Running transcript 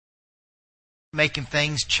making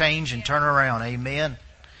things change and turn around. Amen.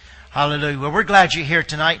 Hallelujah. Well, we're glad you're here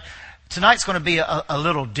tonight. Tonight's going to be a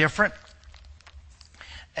little different.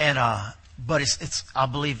 And, but I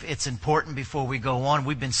believe it's important before we go on.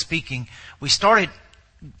 We've been speaking. We started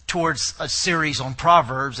towards a series on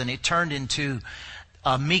Proverbs, and it turned into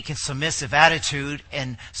a meek and submissive attitude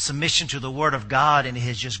and submission to the Word of God, and it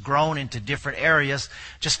has just grown into different areas,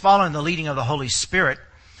 just following the leading of the Holy Spirit.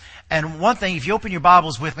 And one thing, if you open your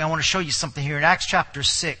Bibles with me, I want to show you something here in Acts chapter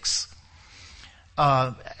 6.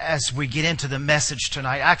 As we get into the message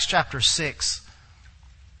tonight, Acts chapter 6.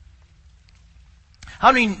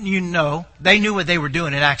 How many of you know they knew what they were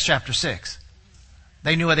doing in Acts chapter 6?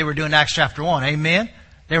 They knew what they were doing in Acts chapter 1. Amen?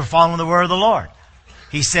 They were following the word of the Lord.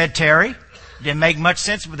 He said, tarry. Didn't make much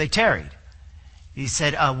sense, but they tarried. He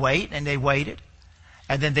said, wait, and they waited.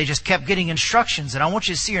 And then they just kept getting instructions. And I want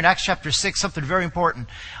you to see here in Acts chapter 6 something very important.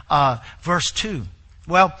 Verse 2.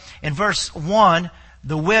 Well, in verse 1,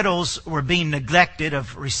 the widows were being neglected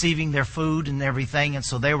of receiving their food and everything, and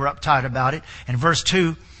so they were uptight about it. In verse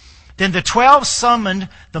 2, then the 12 summoned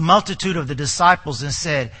the multitude of the disciples and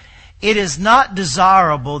said, it is not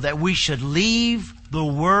desirable that we should leave the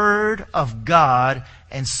word of God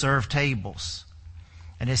and serve tables.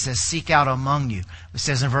 And it says, seek out among you. It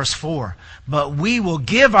says in verse 4, but we will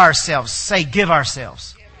give ourselves, say give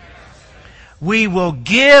ourselves. We will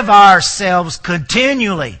give ourselves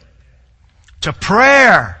continually to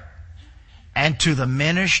prayer and to the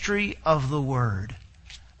ministry of the word.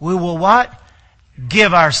 We will what?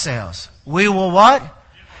 Give ourselves. We will what?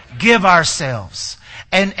 Give ourselves.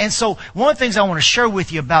 And so one of the things I want to share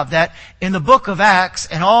with you about that, in the book of Acts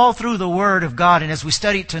and all through the Word of God, and as we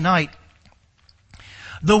study it tonight,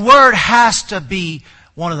 the Word has to be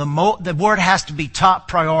the Word has to be top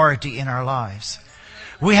priority in our lives.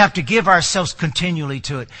 We have to give ourselves continually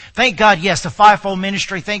to it. Thank God, yes, the fivefold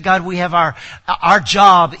ministry, thank God we have our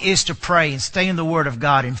job is to pray and stay in the Word of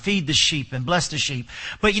God and feed the sheep and bless the sheep.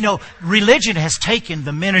 But you know, religion has taken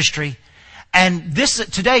the ministry. And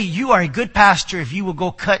today you are a good pastor if you will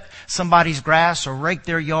go cut somebody's grass or rake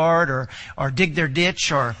their yard or dig their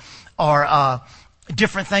ditch or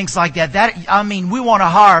different things like that. We want to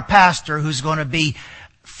hire a pastor who's going to be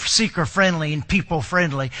seeker friendly and people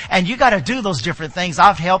friendly. And you got to do those different things.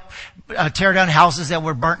 I've helped tear down houses that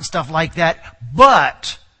were burnt and stuff like that.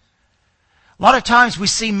 But a lot of times we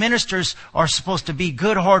see ministers are supposed to be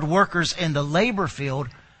good hard workers in the labor field,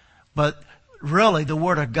 but really, the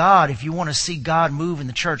Word of God, if you want to see God move and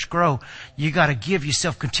the church grow, you got to give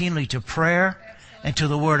yourself continually to prayer and to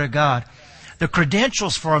the Word of God. The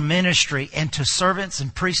credentials for a ministry and to servants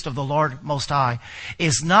and priests of the Lord Most High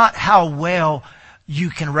is not how well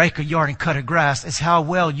you can rake a yard and cut a grass. It's how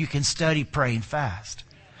well you can study, pray, and fast.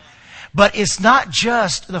 But it's not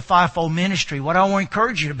just the fivefold ministry. What I want to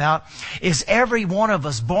encourage you about is every one of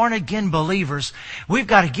us born again believers, we've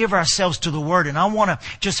got to give ourselves to the Word. And I want to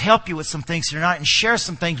just help you with some things tonight and share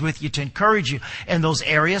some things with you to encourage you in those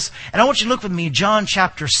areas. And I want you to look with me in John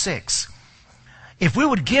chapter 6. If we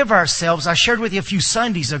would give ourselves, I shared with you a few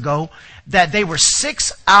Sundays ago that they were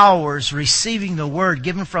 6 hours receiving the Word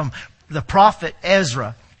given from the prophet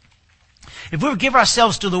Ezra. If we would give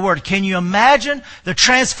ourselves to the Word, can you imagine the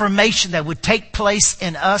transformation that would take place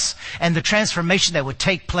in us and the transformation that would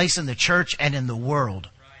take place in the church and in the world?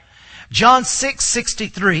 John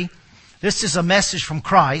 6:63. This is a message from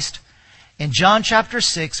Christ in John chapter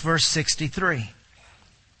 6, verse 63.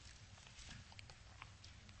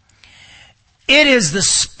 It is the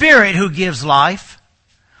Spirit who gives life.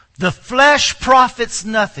 The flesh profits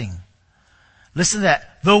nothing. Listen to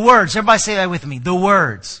that. The words. Everybody say that with me. The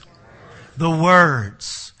words. The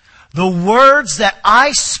words. The words that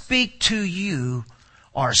I speak to you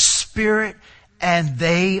are spirit and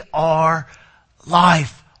they are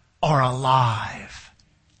life or alive.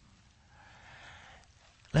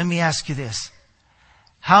 Let me ask you this.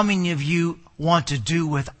 How many of you want to do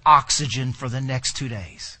with oxygen for the next 2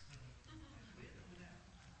 days?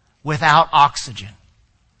 Without oxygen.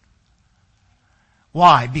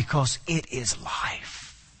 Why? Because it is life.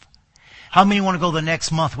 How many want to go the next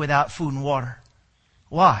month without food and water?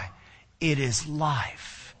 Why? It is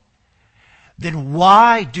life. Then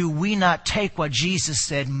why do we not take what Jesus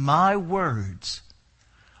said, my words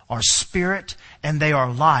are spirit and they are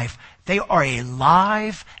life. They are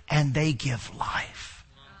alive and they give life.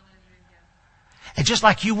 And just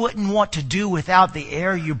like you wouldn't want to do without the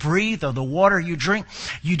air you breathe or the water you drink,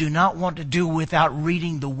 you do not want to do without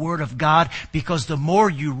reading the Word of God, because the more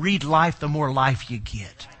you read life, the more life you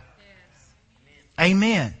get.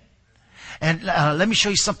 Amen. And let me show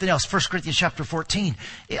you something else. 1 Corinthians chapter 14.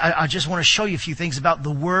 I just want to show you a few things about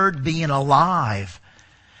the Word being alive.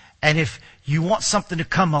 And if you want something to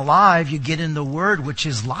come alive, you get in the Word, which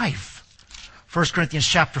is life. 1 Corinthians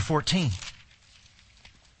chapter 14,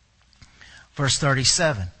 verse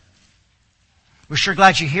 37. We're sure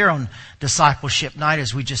glad you're here on Discipleship Night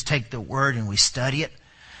as we just take the Word and we study it.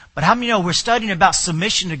 But how many know we're studying about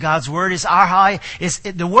submission to God's Word?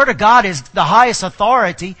 The Word of God is the highest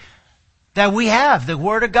authority that we have, the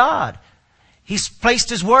Word of God. He's placed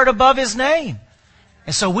His Word above His name.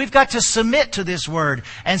 And so we've got to submit to this Word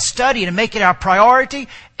and study it and make it our priority,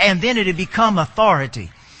 and then it'll become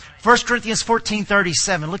authority. 1 Corinthians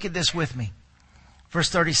 14:37. Look at this with me. Verse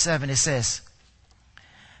 37, it says,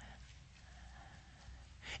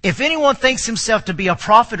 if anyone thinks himself to be a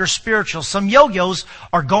prophet or spiritual, some yo-yos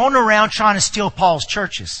are going around trying to steal Paul's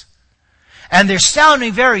churches. And they're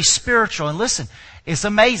sounding very spiritual. And listen, it's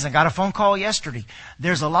amazing. I got a phone call yesterday.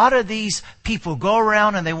 There's a lot of these people go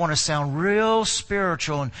around and they want to sound real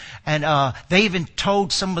spiritual. And they even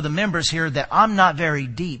told some of the members here that I'm not very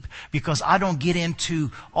deep because I don't get into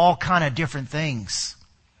all kind of different things.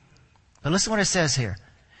 But listen what it says here.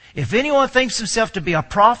 If anyone thinks himself to be a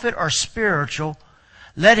prophet or spiritual,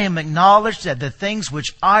 let him acknowledge that the things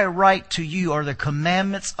which I write to you are the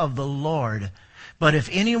commandments of the Lord. But if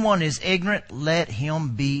anyone is ignorant, let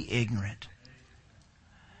him be ignorant.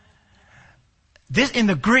 This, in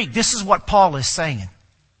the Greek, this is what Paul is saying.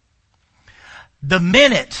 The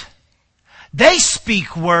minute they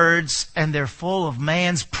speak words and they're full of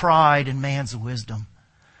man's pride and man's wisdom,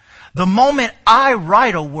 the moment I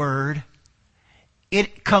write a word,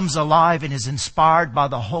 it comes alive and is inspired by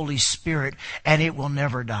the Holy Spirit, and it will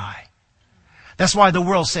never die. That's why the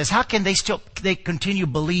world says, how can they continue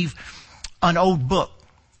to believe an old book?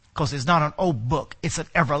 Because it's not an old book. It's an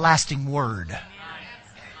everlasting word.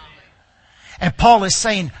 And Paul is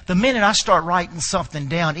saying, the minute I start writing something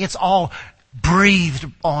down, it's all breathed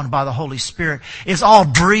on by the Holy Spirit. It's all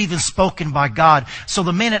breathed and spoken by God. So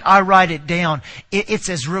the minute I write it down, it's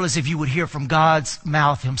as real as if you would hear from God's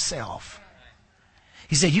mouth Himself.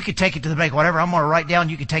 He said, you can take it to the bank. Whatever I'm going to write down,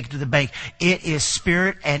 you can take it to the bank. It is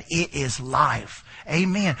spirit and it is life.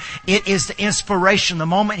 Amen. It is the inspiration. The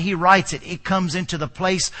moment he writes it, it comes into the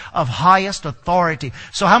place of highest authority.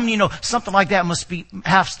 So how many know something like that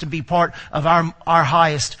has to be part of our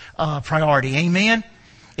highest priority? Amen.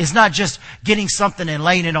 It's not just getting something and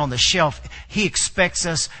laying it on the shelf. He expects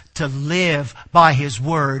us to live by His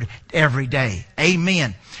Word every day.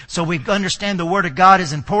 Amen. So we understand the Word of God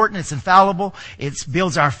is important. It's infallible. It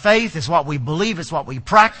builds our faith. It's what we believe. It's what we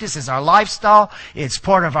practice. It's our lifestyle. It's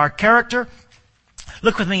part of our character.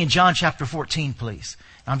 Look with me in John chapter 14, please.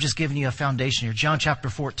 I'm just giving you a foundation here. John chapter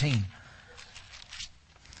 14.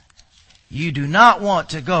 You do not want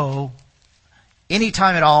to go any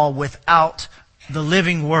time at all without the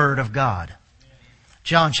living Word of God.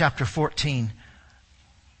 John chapter 14.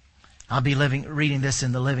 I'll be reading this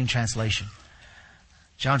in the Living Translation.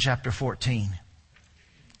 John chapter 14.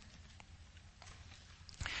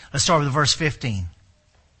 Let's start with verse 15.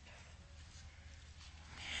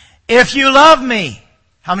 If you love me,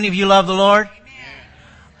 how many of you love the Lord? Amen.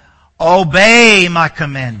 Obey my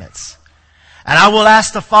commandments. And I will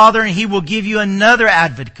ask the Father, and He will give you another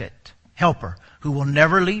advocate, helper, who will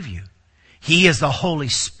never leave you. He is the Holy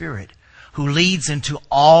Spirit who leads into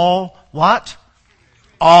all, what?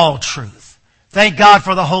 All truth. Thank God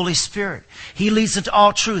for the Holy Spirit. He leads into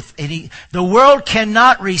all truth. And the world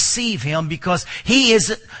cannot receive Him because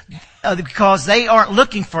because they aren't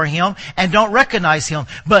looking for Him and don't recognize Him.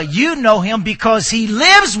 But you know Him because He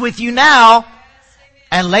lives with you now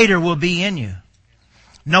and later will be in you.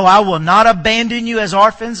 No, I will not abandon you as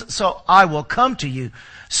orphans, so I will come to you.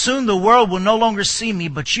 Soon the world will no longer see me,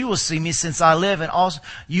 but you will see me since I live, and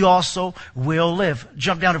you also will live.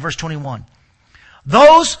 Jump down to verse 21.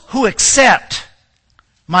 Those who accept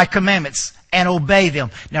my commandments and obey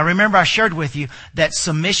them. Now remember, I shared with you that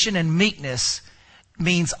submission and meekness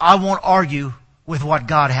means I won't argue with what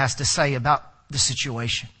God has to say about the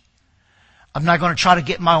situation. I'm not going to try to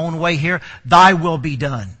get my own way here. Thy will be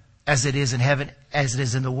done, as it is in heaven, as it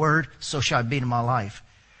is in the Word, so shall it be in my life.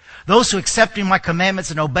 Those who accept my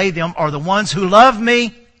commandments and obey them are the ones who love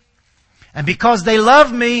me. And because they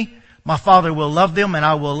love me, my Father will love them, and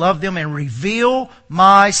I will love them and reveal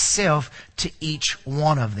myself to each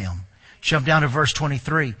one of them. Jump down to verse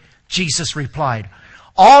 23. Jesus replied,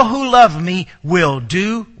 all who love me will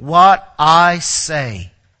do what I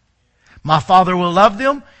say. My Father will love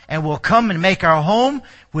them and will come and make our home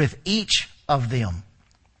with each of them.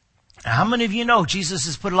 Now, how many of you know Jesus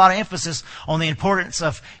has put a lot of emphasis on the importance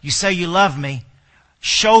of, you say you love me,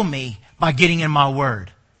 show me by getting in my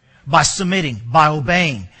Word, by submitting, by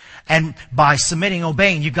obeying. And by submitting,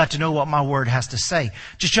 obeying, you've got to know what my word has to say.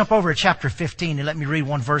 Just jump over to chapter 15 and let me read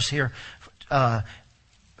one verse here.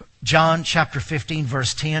 John chapter 15,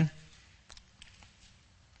 verse 10.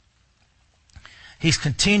 He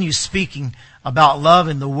continues speaking about love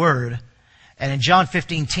and the word. And in John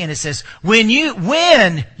 15:10 it says, when you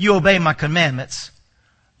obey my commandments,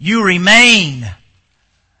 you remain.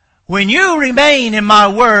 When you remain in my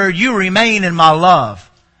word, you remain in my love.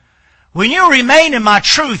 When you remain in my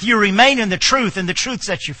truth, you remain in the truth, and the truth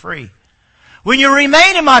sets you free. When you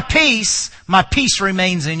remain in my peace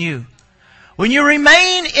remains in you. When you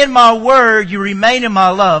remain in my word, you remain in my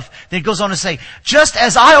love. Then it goes on to say, just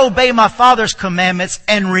as I obey my Father's commandments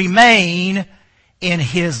and remain in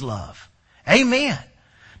His love. Amen.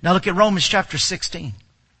 Now look at Romans chapter 16.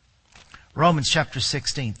 Romans chapter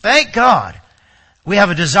 16. Thank God we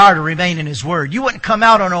have a desire to remain in His word. You wouldn't come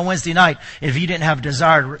out on a Wednesday night if you didn't have a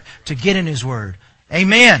desire to get in His word.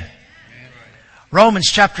 Amen. Romans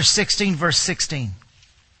chapter 16, verse 16.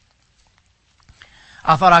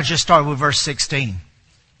 I thought I'd just start with verse 16.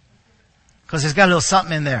 Because it's got a little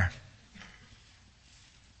something in there.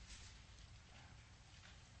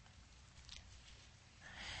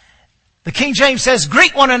 The King James says,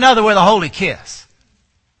 greet one another with a holy kiss.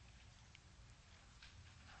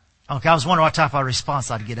 Okay, I was wondering what type of response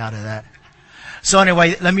I'd get out of that. So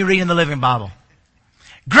anyway, let me read in the Living Bible.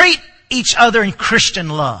 Greet each other in Christian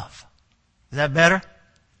love. Is that better?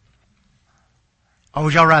 Or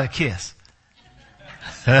would y'all rather kiss?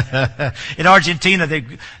 In Argentina,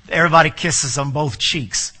 everybody kisses on both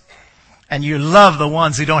cheeks. And you love the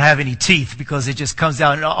ones who don't have any teeth because it just comes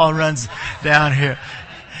out and all runs down here.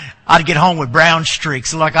 I'd get home with brown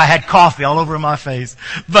streaks like I had coffee all over my face.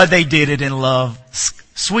 But they did it in love.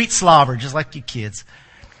 Sweet slobber, just like you kids.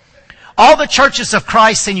 All the churches of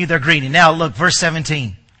Christ send you their greeting. Now look, verse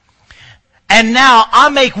 17. And now I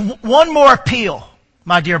make one more appeal,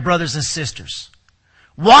 my dear brothers and sisters.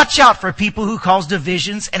 Watch out for people who cause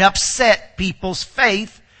divisions and upset people's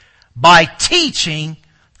faith by teaching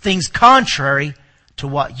things contrary to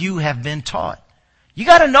what you have been taught. You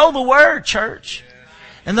got to know the word, church.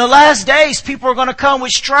 In the last days, people are going to come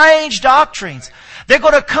with strange doctrines. They're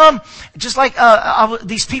going to come, just like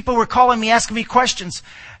these people were calling me, asking me questions.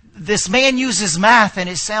 This man uses math and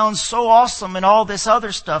it sounds so awesome and all this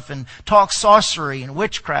other stuff, and talks sorcery and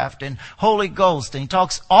witchcraft and Holy Ghost, and he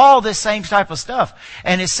talks all this same type of stuff.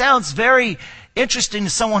 And it sounds very interesting to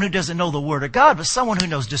someone who doesn't know the Word of God, but someone who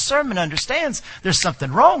knows discernment understands there's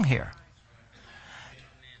something wrong here.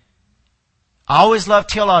 I always love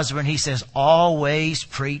T.L. Osborne. He says, always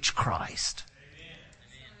preach Christ.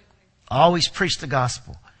 Always preach the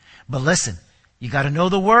gospel. But listen, you got to know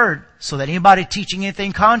the word so that anybody teaching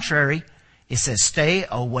anything contrary, it says stay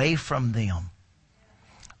away from them.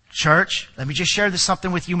 Church, let me just share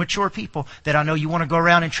something with you mature people that I know you want to go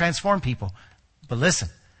around and transform people. But listen,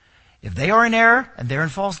 if they are in error and they're in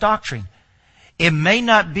false doctrine, it may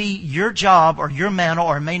not be your job or your mantle,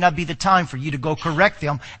 or it may not be the time for you to go correct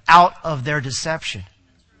them out of their deception.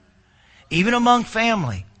 Even among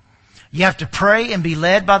family, you have to pray and be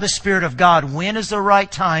led by the Spirit of God. When is the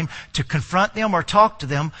right time to confront them or talk to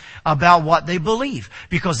them about what they believe?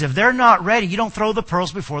 Because if they're not ready, you don't throw the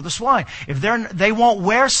pearls before the swine. They won't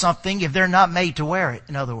wear something if they're not made to wear it,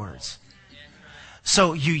 in other words.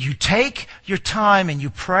 So you take your time and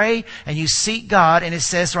you pray and you seek God, and it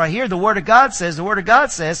says right here, the Word of God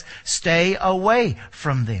says, stay away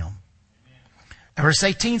from them. Verse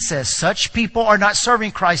 18 says, such people are not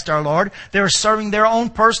serving Christ our Lord. They are serving their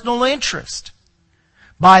own personal interest.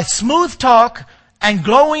 By smooth talk and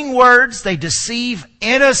glowing words, they deceive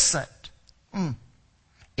innocent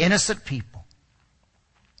people.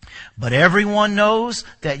 But everyone knows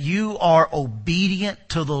that you are obedient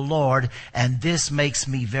to the Lord, and this makes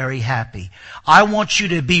me very happy. I want you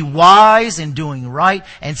to be wise in doing right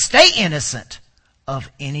and stay innocent of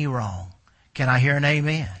any wrong. Can I hear an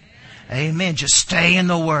amen? Amen. Just stay in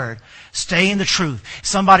the Word. Stay in the truth.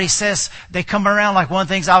 Somebody says, they come around like one of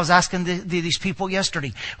the things I was asking these people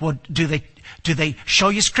yesterday. Well, do they show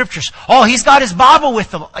you scriptures? Oh, he's got his Bible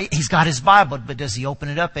with him. He's got his Bible, but does he open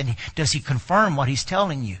it up and does he confirm what he's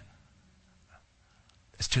telling you?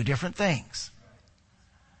 It's two different things.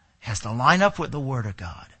 It has to line up with the Word of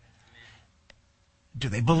God. Do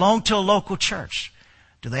they belong to a local church?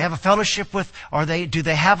 Do they have a fellowship with, do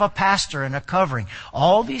they have a pastor and a covering?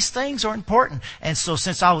 All these things are important. And so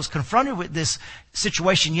since I was confronted with this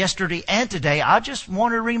situation yesterday and today, I just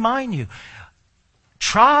want to remind you,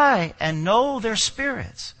 try and know their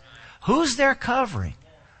spirits. Who's their covering?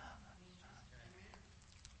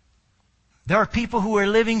 There are people who are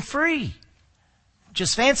living free,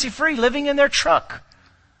 just fancy free, living in their truck.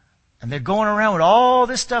 And they're going around with all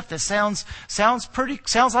this stuff that sounds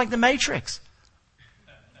like the Matrix.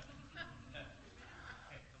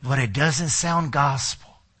 But it doesn't sound gospel.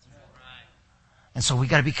 And so we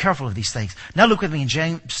got to be careful of these things. Now look with me in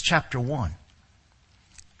James chapter 1.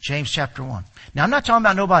 James chapter 1. Now I'm not talking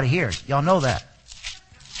about nobody here. Y'all know that.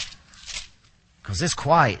 Because it's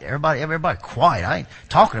quiet. Everybody quiet. I ain't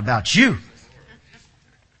talking about you.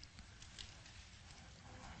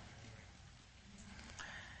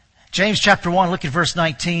 James chapter 1, look at verse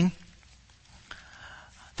 19.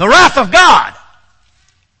 The wrath of God.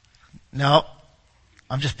 No,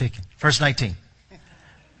 I'm just picking. Verse 19.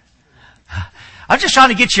 I'm just trying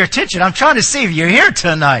to get your attention. I'm trying to see if you're here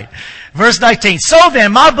tonight. Verse 19. So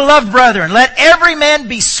then, my beloved brethren, let every man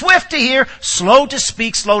be swift to hear, slow to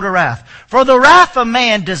speak, slow to wrath. For the wrath of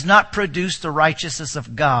man does not produce the righteousness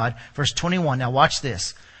of God. Verse 21. Now watch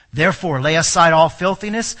this. Therefore, lay aside all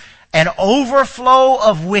filthiness and overflow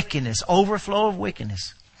of wickedness. Overflow of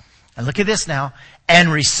wickedness. And look at this now.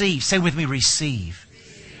 And receive. Say with me, receive.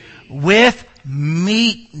 With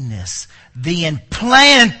meekness the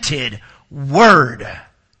implanted word,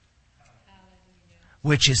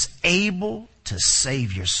 which is able to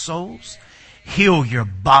save your souls, heal your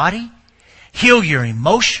body, heal your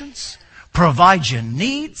emotions, provide your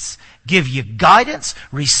needs, give you guidance,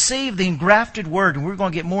 receive the engrafted word. And we're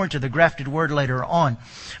going to get more into the grafted word later on.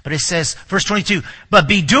 But it says, verse 22, but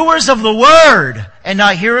be doers of the word and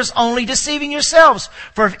not hearers only, deceiving yourselves.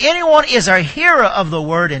 For if anyone is a hearer of the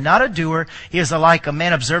word and not a doer, he is like a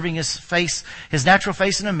man observing his natural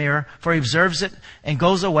face in a mirror. For he observes it and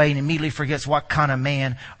goes away and immediately forgets what kind of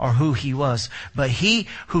man or who he was. But he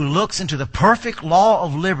who looks into the perfect law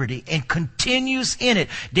of liberty and continues in it.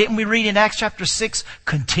 Didn't we read in Acts chapter 6,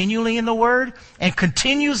 continually in the word? And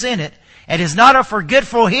continues in it, and is not a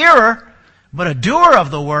forgetful hearer, but a doer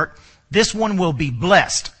of the work, this one will be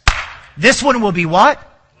blessed. This one will be what?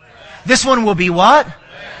 Blessed. This one will be what? Blessed.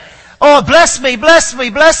 Oh, bless me, bless me,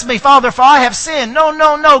 bless me, Father, for I have sinned.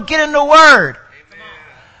 No. Get in the Word.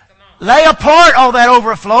 Lay apart all that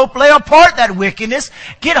overflow. Lay apart that wickedness.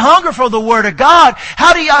 Get hunger for the Word of God.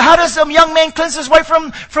 How does a young man cleanse his way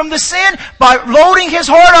from the sin? By loading his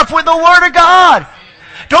heart up with the Word of God.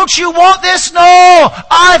 Don't you want this? No.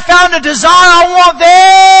 I found a desire. I want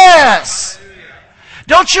this.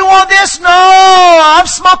 Don't you want this? No. I'm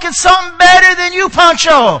smoking something better than you,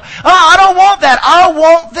 Pancho. I don't want that. I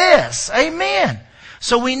want this. Amen.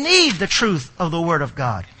 So we need the truth of the Word of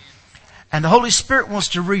God. And the Holy Spirit wants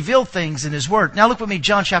to reveal things in His Word. Now look with me,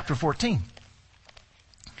 John chapter 14.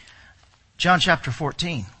 John chapter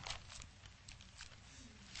 14.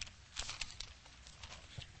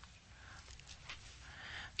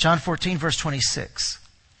 John 14, verse 26.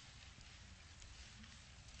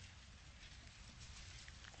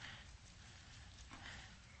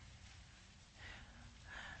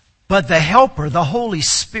 But the Helper, the Holy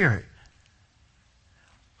Spirit,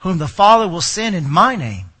 whom the Father will send in my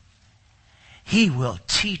name, He will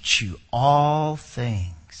teach you all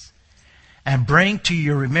things and bring to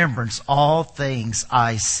your remembrance all things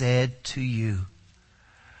I said to you.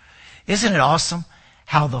 Isn't it awesome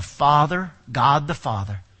how the Father, God the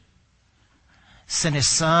Father, sent His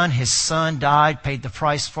Son died, paid the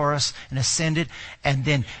price for us, and ascended, and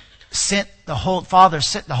then Father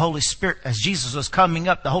sent the Holy Spirit. As Jesus was coming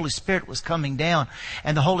up, the Holy Spirit was coming down.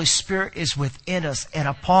 And the Holy Spirit is within us and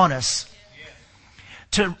upon us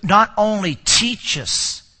to not only teach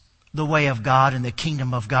us the way of God and the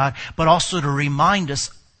kingdom of God, but also to remind us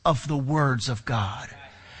of the words of God.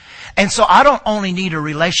 And so I don't only need a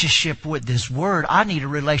relationship with this Word, I need a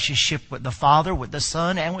relationship with the Father, with the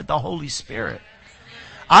Son, and with the Holy Spirit.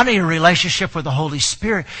 I need a relationship with the Holy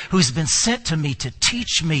Spirit who's been sent to me to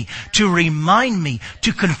teach me, to remind me,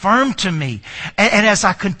 to confirm to me. And as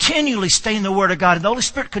I continually stay in the Word of God, and the Holy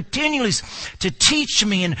Spirit continues to teach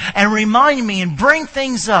me and remind me and bring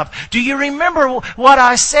things up. Do you remember what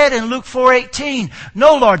I said in Luke 4:18?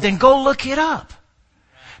 No, Lord, then go look it up.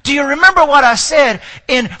 Do you remember what I said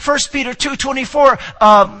in 1 Peter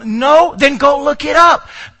 2:24? No, then go look it up.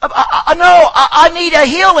 No, I need a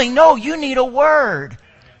healing. No, you need a word.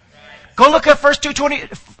 Go look at 1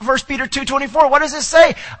 Peter 2:24. What does it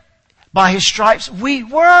say? By His stripes we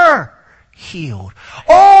were healed.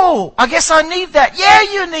 Oh, I guess I need that. Yeah,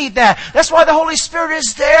 you need that. That's why the Holy Spirit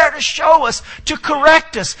is there to show us, to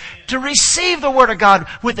correct us, to receive the Word of God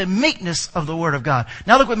with the meekness of the Word of God.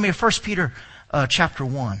 Now look with me at 1 Peter chapter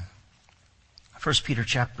 1. 1 Peter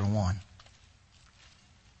chapter 1.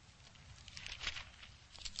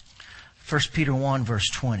 1 Peter 1 verse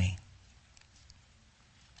 20.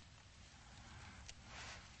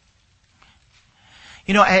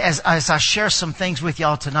 You know, as I share some things with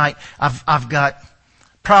y'all tonight, I've got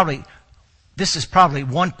probably, this is probably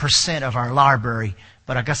 1% of our library,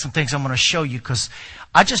 but I got some things I'm going to show you because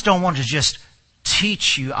I just don't want to just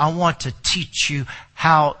teach you. I want to teach you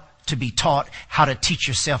how to be taught, how to teach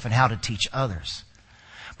yourself, and how to teach others.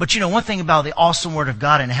 But you know, one thing about the awesome Word of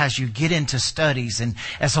God, and as you get into studies and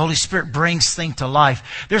as the Holy Spirit brings things to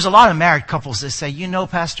life, there's a lot of married couples that say, you know,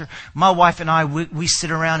 Pastor, my wife and I, we sit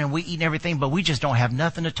around and we eat and everything, but we just don't have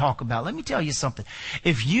nothing to talk about. Let me tell you something.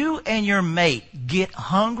 If you and your mate get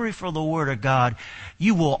hungry for the Word of God,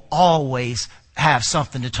 you will always have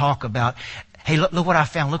something to talk about. Hey, look what I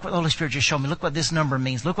found. Look what the Holy Spirit just showed me. Look what this number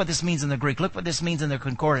means. Look what this means in the Greek. Look what this means in the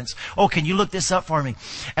concordance. Oh, can you look this up for me?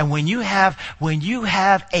 And when you have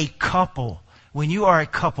a couple, when you are a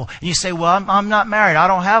couple, and you say, well, I'm not married. I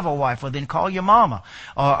don't have a wife. Well, then call your mama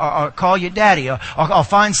or call your daddy or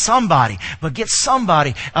find somebody. But get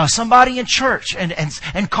somebody in church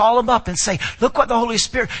and call them up and say, look what the Holy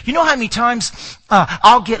Spirit. You know how many times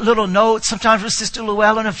I'll get little notes, sometimes with Sister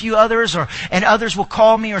Llewellyn and a few others, and others will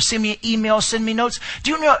call me or send me an email, send me notes.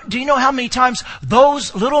 Do you know how many times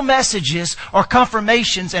those little messages are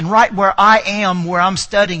confirmations and right where I am, where I'm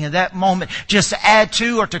studying at that moment, just to add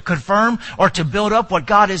to or to confirm or to build up what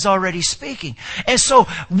God is already speaking. And so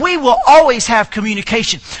we will always have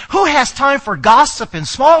communication. Who has time for gossip and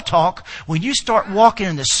small talk when you start walking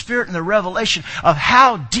in the Spirit and the revelation of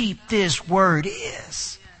how deep this Word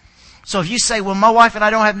is? So if you say, well, my wife and I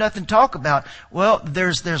don't have nothing to talk about, well,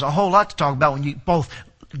 there's a whole lot to talk about when you both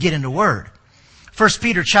get into Word. 1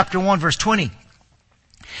 Peter chapter 1, verse 20.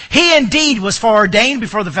 He indeed was foreordained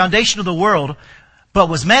before the foundation of the world, but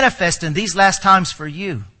was manifest in these last times for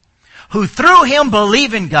you, who through him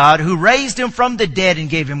believe in God, who raised him from the dead and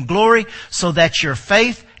gave him glory, so that your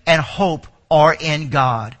faith and hope are in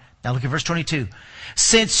God. Now look at verse 22.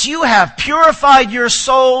 Since you have purified your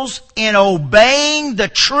souls in obeying the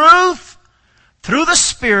truth through the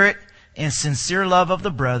Spirit in sincere love of the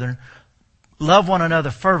brethren, love one another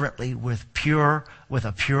fervently with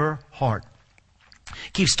a pure heart.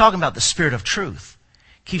 Keeps talking about the Spirit of truth.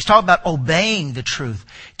 Keeps talking about obeying the truth.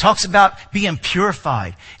 It talks about being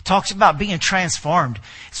purified. It talks about being transformed.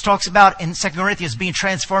 It talks about in 2 Corinthians being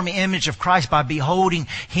transformed in the image of Christ by beholding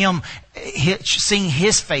Him, seeing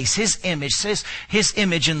His face, His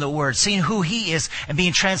image in the Word, seeing who He is and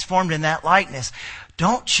being transformed in that likeness.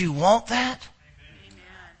 Don't you want that? Amen.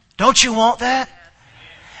 Don't you want that?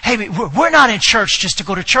 Hey, we're not in church just to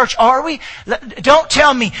go to church, are we? Don't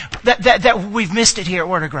tell me that we've missed it here at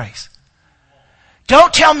Word of Grace.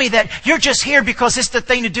 Don't tell me that you're just here because it's the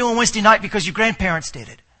thing to do on Wednesday night because your grandparents did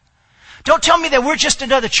it. Don't tell me that we're just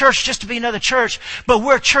another church just to be another church, but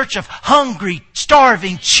we're a church of hungry,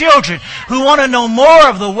 starving children who want to know more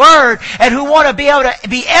of the Word and who want to be able to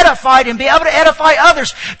be edified and be able to edify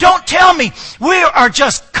others. Don't tell me we are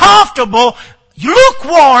just comfortable,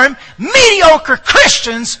 lukewarm, mediocre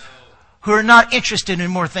Christians who are not interested in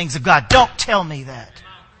more things of God. Don't tell me that.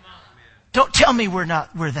 Don't tell me we're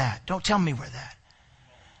that. Don't tell me we're that.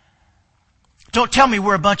 Don't tell me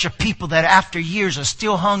we're a bunch of people that after years are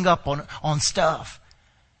still hung up on stuff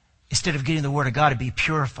instead of getting the Word of God to be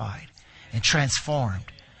purified and transformed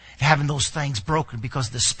and having those things broken because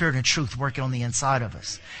of the Spirit and truth working on the inside of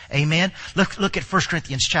us. Amen? Look at 1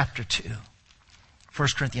 Corinthians chapter 2. 1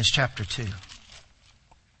 Corinthians chapter 2.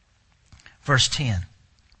 Verse 10.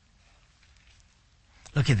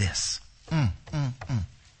 Look at this.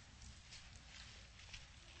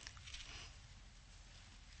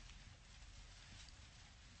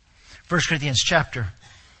 1 Corinthians chapter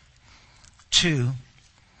 2.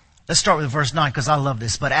 Let's start with verse 9 because I love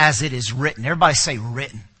this. But as it is written. Everybody say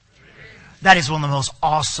written. That is one of the most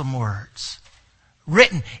awesome words.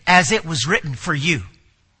 Written as it was written for you.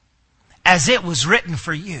 As it was written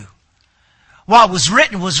for you. What was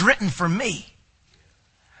written for me.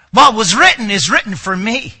 What was written is written for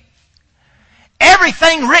me.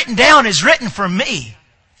 Everything written down is written for me.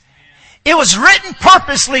 It was written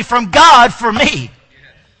purposely from God for me.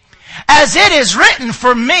 As it is written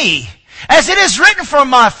for me, as it is written for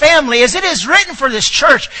my family, as it is written for this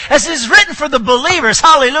church, as it is written for the believers,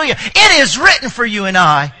 hallelujah, it is written for you and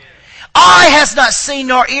I. Eye has not seen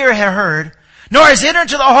nor ear have heard, nor has entered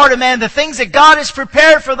into the heart of man the things that God has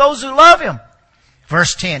prepared for those who love Him.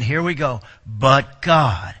 Verse 10, here we go. But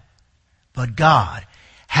God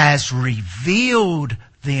has revealed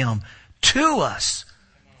them to us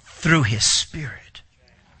through His Spirit.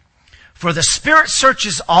 For the Spirit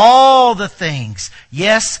searches all the things,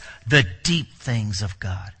 yes, the deep things of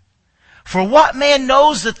God. For what man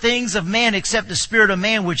knows the things of man except the Spirit of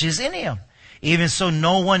man which is in him? Even so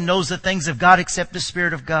no one knows the things of God except the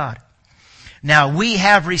Spirit of God. Now we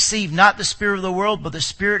have received not the spirit of the world, but the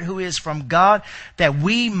Spirit who is from God, that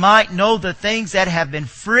we might know the things that have been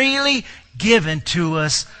freely given to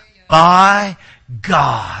us by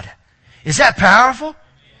God. Is that powerful?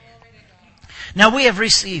 Now we have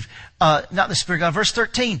received, not the Spirit of God. Verse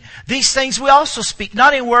 13. These things we also speak,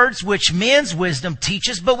 not in words which men's wisdom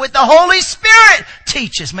teaches, but with the Holy Spirit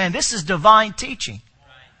teaches. Man, this is divine teaching.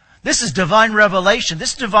 This is divine revelation.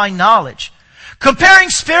 This is divine knowledge. Comparing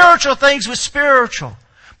spiritual things with spiritual.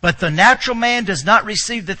 But the natural man does not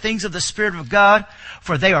receive the things of the Spirit of God,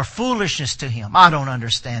 for they are foolishness to him. I don't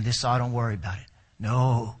understand this, so I don't worry about it.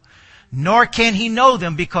 No. Nor can he know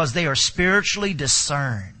them, because they are spiritually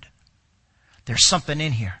discerned. There's something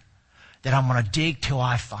in here that I'm going to dig till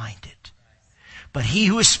I find it. But he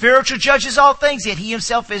who is spiritual judges all things, yet he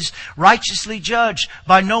himself is righteously judged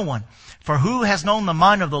by no one. For who has known the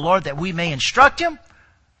mind of the Lord that we may instruct him?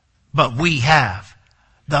 But we have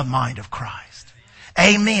the mind of Christ.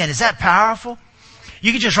 Amen. Is that powerful?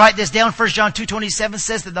 You can just write this down. 1 John 2:27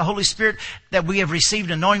 says that the Holy Spirit that we have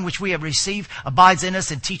received, and knowing which we have received, abides in us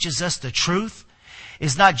and teaches us the truth.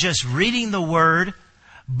 It's not just reading the Word,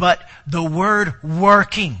 but the Word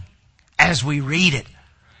working as we read it.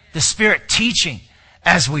 The Spirit teaching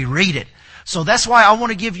as we read it. So that's why I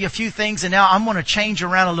want to give you a few things, and now I'm going to change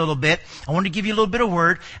around a little bit. I want to give you a little bit of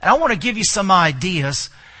Word, and I want to give you some ideas.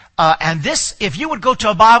 And this, if you would go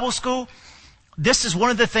to a Bible school, this is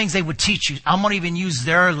one of the things they would teach you. I'm going to even use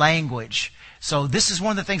their language. So this is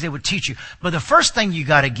one of the things they would teach you. But the first thing you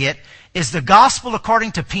got to get is the gospel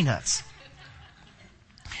according to Peanuts.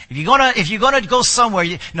 If you're gonna go somewhere,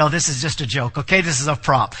 no, this is just a joke, okay? This is a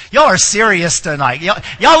prop. Y'all are serious tonight.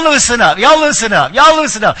 Y'all loosen up. Y'all loosen up. Y'all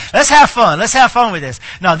loosen up. Let's have fun. Let's have fun with this.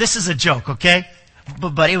 No, this is a joke, okay?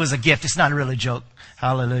 But it was a gift. It's not really a joke.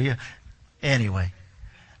 Hallelujah. Anyway.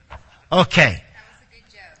 Okay.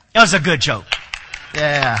 That was a good joke.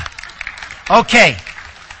 Yeah. Okay.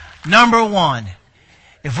 Number one,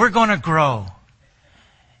 if we're going to grow,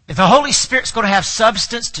 if the Holy Spirit's going to have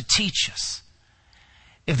substance to teach us,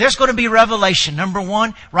 if there's going to be revelation, number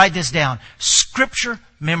one, write this down. Scripture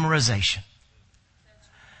memorization.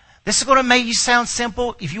 This is going to make you sound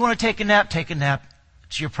simple. If you want to take a nap, take a nap.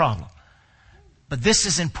 It's your problem. But this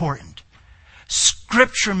is important.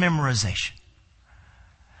 Scripture memorization.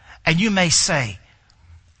 And you may say,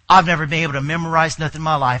 I've never been able to memorize nothing in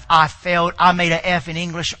my life. I failed. I made an F in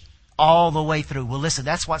English all the way through. Well, listen,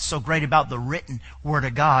 that's what's so great about the written Word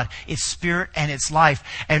of God. It's spirit and it's life.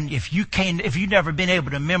 And if you've never been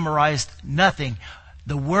able to memorize nothing,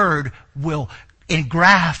 the Word will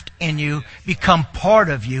engraft in you, become part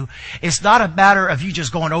of you. It's not a matter of you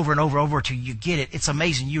just going over and over till you get it. It's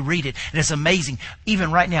amazing. You read it, and it's amazing.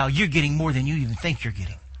 Even right now, you're getting more than you even think you're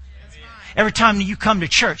getting. Every time you come to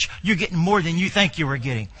church, you're getting more than you think you were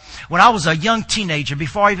getting. When I was a young teenager,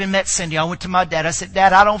 before I even met Cindy, I went to my dad. I said,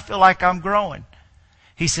 Dad, I don't feel like I'm growing.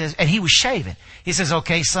 He says, and he was shaving. He says,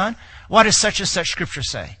 okay, son, what does such and such scripture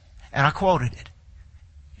say? And I quoted it.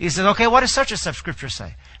 He says, okay, what does such and such scripture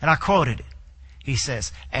say? And I quoted it. He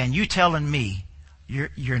says, and you telling me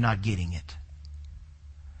you're not getting it.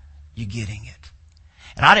 You're getting it.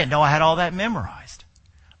 And I didn't know I had all that memorized.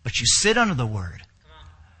 But you sit under the Word.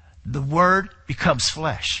 The Word becomes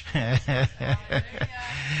flesh and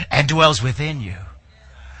dwells within you.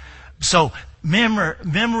 So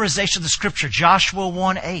memorization of the Scripture, Joshua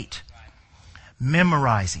 1:8.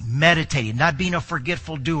 Memorizing, meditating, not being a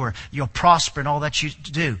forgetful doer. You'll prosper in all that you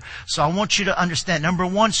do. So I want you to understand, number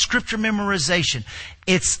one, Scripture memorization.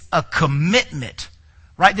 It's a commitment.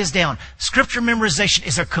 Write this down. Scripture memorization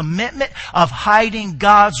is a commitment of hiding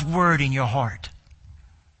God's Word in your heart.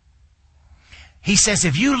 He says,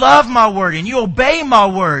 if you love my Word and you obey my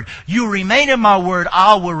Word, you remain in my Word,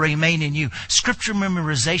 I will remain in you. Scripture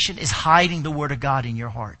memorization is hiding the Word of God in your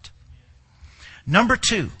heart. Number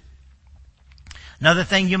two, another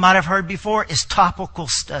thing you might have heard before is topical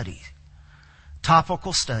study.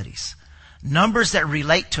 Topical studies. Numbers that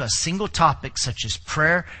relate to a single topic such as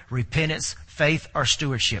prayer, repentance, faith, or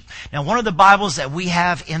stewardship. Now, one of the Bibles that we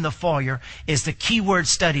have in the foyer is the Keyword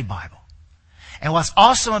Study Bible. And what's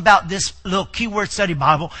awesome about this little Keyword Study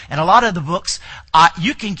Bible, and a lot of the books, I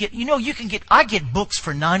get books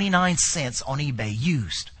for 99 cents on eBay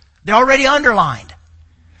used. They're already underlined.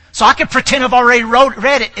 So I could pretend I've already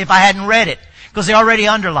read it if I hadn't read it, because they're already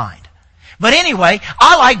underlined. But anyway,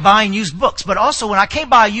 I like buying used books. But also when I can't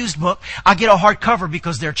buy a used book, I get a hardcover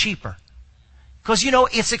because they're cheaper. Because,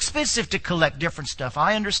 it's expensive to collect different stuff.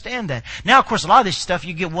 I understand that. Now, of course, a lot of this stuff,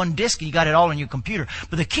 you get one disc and you got it all on your computer.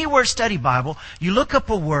 But the Keyword Study Bible, you look up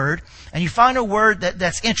a word and you find a word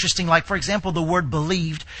that's interesting. Like, for example, the word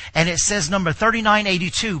believed. And it says number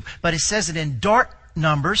 3982, but it says it in dark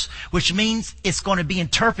numbers, which means it's going to be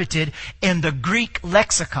interpreted in the Greek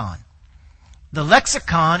lexicon. The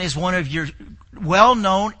lexicon is one of your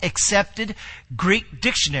well-known, accepted Greek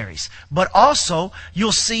dictionaries. But also,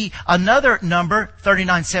 you'll see another number,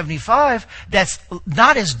 3975, that's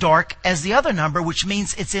not as dark as the other number, which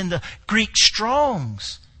means it's in the Greek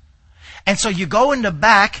Strongs. And so you go in the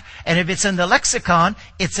back, and if it's in the lexicon,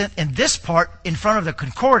 it's in this part in front of the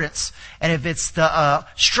concordance. And if it's the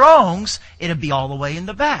Strongs, it'll be all the way in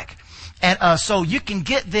the back. And so you can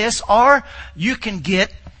get this, or you can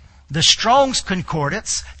get the Strong's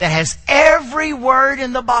Concordance that has every word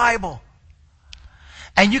in the Bible.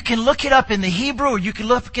 And you can look it up in the Hebrew or you can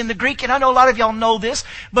look in the Greek. And I know a lot of y'all know this,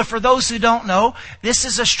 but for those who don't know, this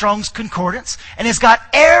is a Strong's Concordance. And it's got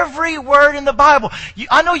every word in the Bible.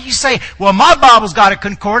 I know you say, well, my Bible's got a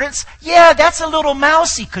concordance. Yeah, that's a little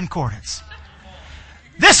mousy concordance.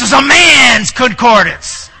 This is a man's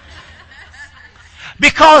concordance.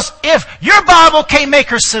 Because if your Bible can't make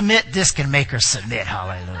her submit, this can make her submit.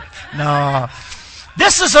 Hallelujah. No.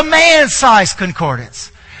 This is a man-sized concordance.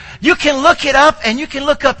 You can look it up, and you can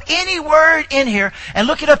look up any word in here and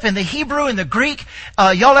look it up in the Hebrew and the Greek.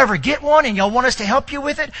 Y'all ever get one and y'all want us to help you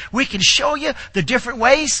with it? We can show you the different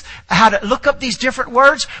ways how to look up these different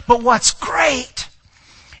words. But what's great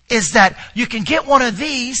is that you can get one of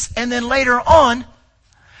these, and then later on,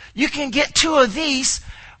 you can get two of these,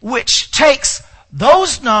 which takes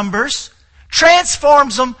those numbers,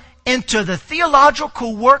 transforms them into the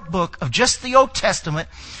theological workbook of just the Old Testament.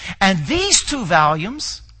 And these two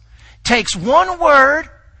volumes takes one word,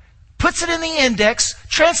 puts it in the index,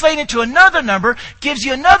 translates it into another number, gives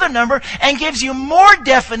you another number, and gives you more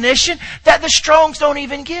definition that the Strongs don't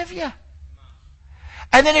even give you.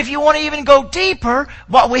 And then if you want to even go deeper,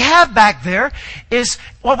 what we have back there is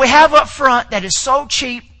what we have up front that is so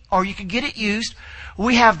cheap, or you can get it used.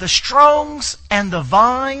 We have the Strongs and the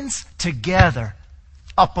Vines together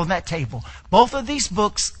up on that table. Both of these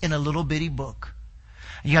books in a little bitty book.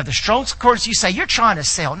 You have the Strong's Concordance. You say, you're trying to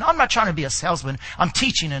sell. No, I'm not trying to be a salesman. I'm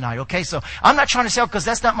teaching tonight, okay? So I'm not trying to sell because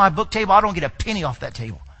that's not my book table. I don't get a penny off that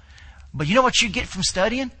table. But you know what you get from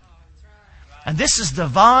studying? And this is the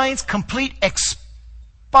Vines Complete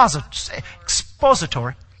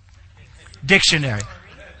Expository Dictionary.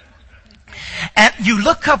 And you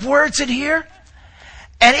look up words in here,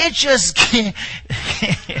 and it just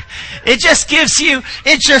gives you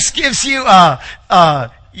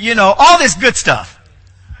all this good stuff.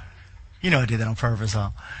 You know I did that on purpose,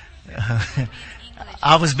 huh?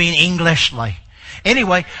 I was being English like.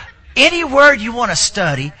 Anyway, any word you want to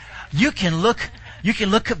study, you can look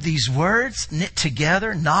up these words knit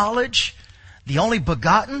together, knowledge, the only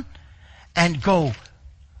begotten, and go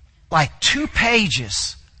like 2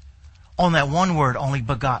 pages on that one word, only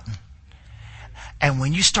begotten. And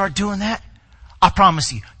when you start doing that, I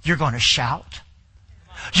promise you, you're going to shout.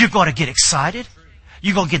 You're going to get excited.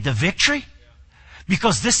 You're going to get the victory.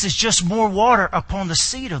 Because this is just more water upon the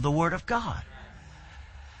seed of the Word of God.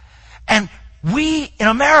 And we in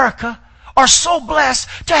America are so blessed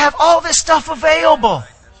to have all this stuff available.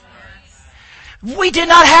 We did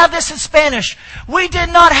not have this in Spanish. We did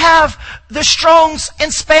not have the Strongs in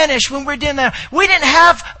Spanish when we were doing that. We didn't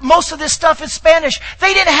have most of this stuff in Spanish.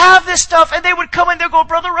 They didn't have this stuff, and they would come and they'd go,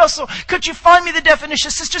 Brother Russell, could you find me the definition?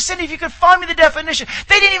 Sister Cindy, if you could find me the definition.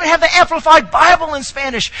 They didn't even have the Amplified Bible in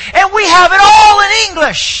Spanish. And we have it all in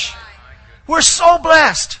English. We're so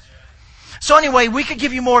blessed. So anyway, we could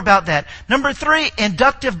give you more about that. Number 3,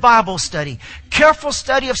 inductive Bible study. Careful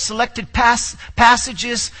study of selected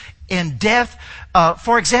passages in depth.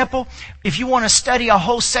 For example, if you want to study a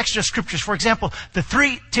whole section of scriptures, for example, the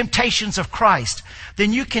 3 temptations of Christ,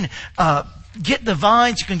 then you can get the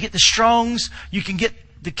Vines, you can get the Strongs, you can get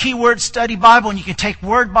the Keyword Study Bible, and you can take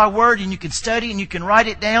word by word and you can study and you can write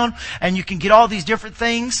it down and you can get all these different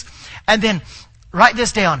things. And then write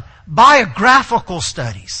this down. Biographical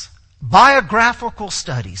studies. Biographical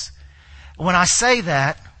studies. When I say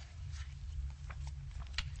that,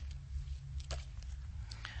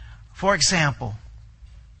 for example,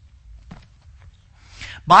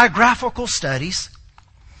 biographical studies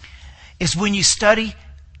is when you study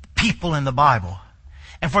people in the Bible.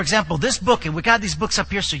 And for example, this book, and we got these books up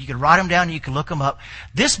here so you can write them down and you can look them up.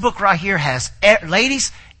 This book right here has,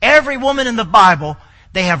 ladies, every woman in the Bible,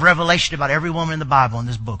 they have revelation about every woman in the Bible in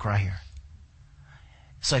this book right here.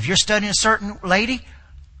 So if you're studying a certain lady,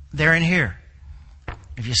 they're in here.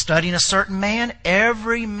 If you're studying a certain man,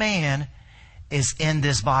 every man is in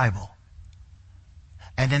this Bible.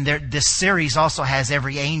 And then this series also has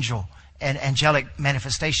every angel and angelic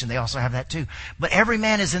manifestation. They also have that too. But every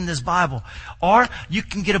man is in this Bible. Or you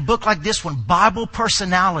can get a book like this one, Bible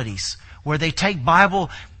Personalities, where they take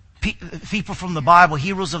people from the Bible,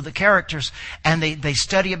 heroes of the characters, and they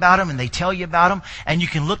study about them and they tell you about them. And you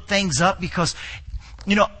can look things up because,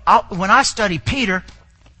 when I study Peter,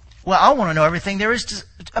 well, I want to know everything there is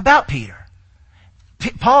about Peter.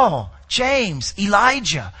 Paul, James,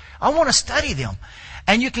 Elijah. I want to study them.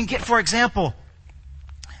 And you can get, for example,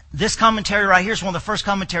 this commentary right here is one of the first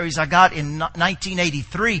commentaries I got in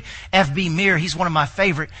 1983. F.B. Meir, he's one of my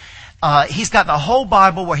favorite. He's got the whole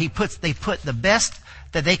Bible where they put the best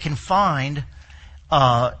that they can find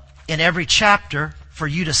in every chapter for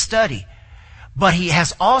you to study. But he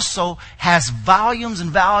also has volumes and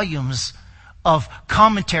volumes of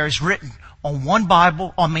commentaries written on one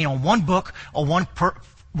Bible, on one book, or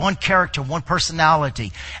one character, one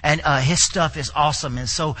personality. And his stuff is awesome. And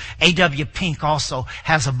so A.W. Pink also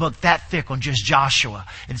has a book that thick on just Joshua.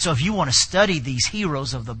 And so if you want to study these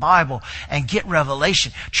heroes of the Bible and get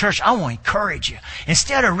revelation, church, I want to encourage you.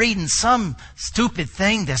 Instead of reading some stupid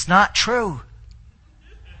thing that's not true,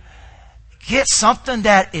 get something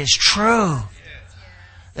that is true.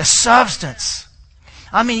 The substance.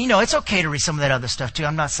 It's okay to read some of that other stuff too.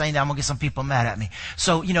 I'm not saying that. I'm going to get some people mad at me.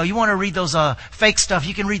 So, you want to read those fake stuff,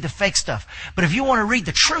 you can read the fake stuff. But if you want to read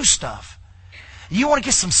the true stuff, you want to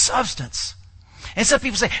get some substance. And some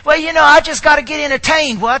people say, well, I just got to get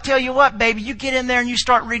entertained. Well, I tell you what, baby, you get in there and you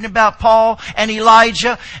start reading about Paul and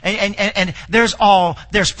Elijah. And there's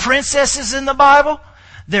princesses in the Bible.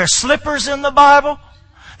 There's slippers in the Bible.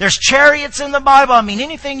 There's chariots in the Bible.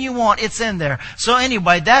 Anything you want, it's in there. So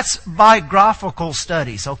anyway, that's biographical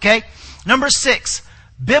studies, okay? Number 6,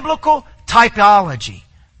 biblical typology.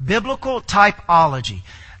 Biblical typology.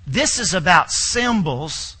 This is about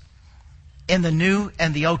symbols in the New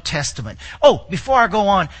and the Old Testament. Oh, before I go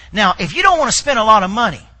on, now, if you don't want to spend a lot of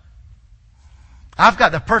money, I've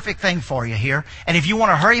got the perfect thing for you here. And if you want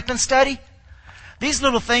to hurry up and study, these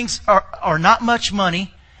little things are not much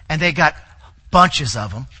money, and they got bunches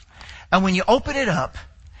of them. And when you open it up,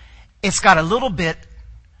 it's got a little bit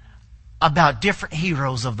about different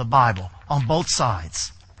heroes of the Bible on both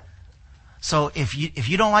sides. So if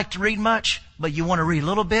you don't like to read much, but you want to read a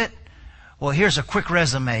little bit, well, here's a quick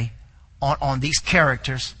resume on these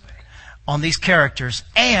characters.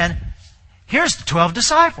 And here's the 12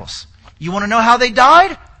 disciples. You want to know how they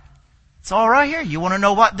died? It's all right here. You want to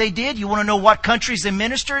know what they did? You want to know what countries they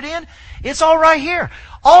ministered in? It's all right here.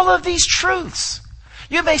 All of these truths.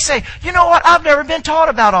 You may say, you know what? I've never been taught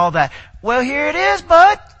about all that. Well, here it is,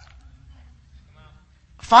 bud.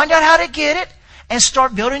 Find out how to get it and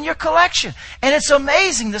start building your collection. And it's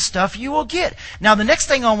amazing the stuff you will get. Now, the next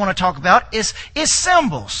thing I want to talk about is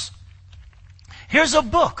symbols. Here's a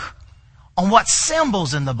book on what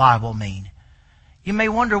symbols in the Bible mean. You may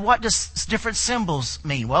wonder, what does different symbols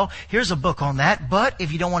mean? Well, here's a book on that. But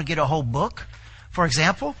if you don't want to get a whole book, for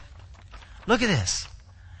example, look at this.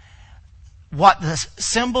 What the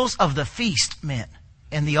symbols of the feast meant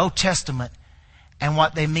in the Old Testament and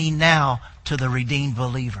what they mean now to the redeemed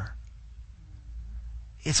believer.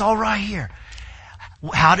 It's all right here.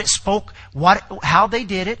 How it spoke, how they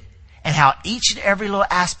did it, and how each and every little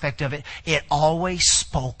aspect of it, it always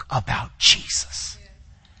spoke about Jesus.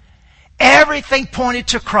 Everything pointed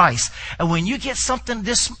to Christ. And when you get something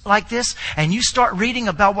like this, and you start reading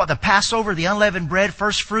about what the Passover, the unleavened bread,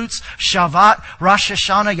 first fruits, Shavat, Rosh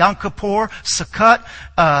Hashanah, Yom Kippur, Sukkot,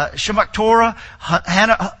 Shemak Torah,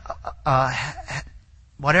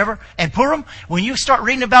 whatever, and Purim, when you start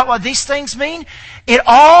reading about what these things mean, it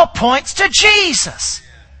all points to Jesus.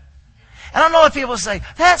 And I know what people say,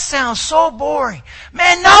 that sounds so boring.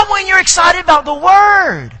 Man, not when you're excited about the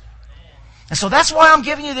Word. And so that's why I'm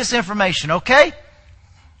giving you this information, okay?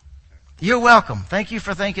 You're welcome. Thank you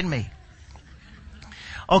for thanking me.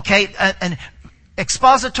 Okay, and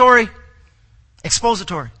expository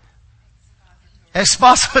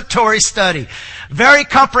study. Very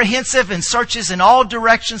comprehensive and searches in all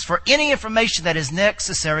directions for any information that is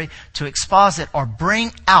necessary to exposit or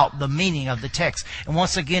bring out the meaning of the text. And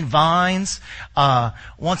once again, Vines.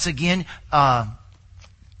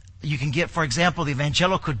 You can get, for example, the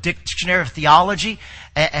Evangelical Dictionary of Theology,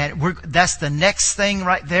 and that's the next thing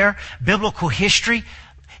right there. Biblical history.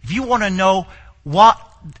 If you want to know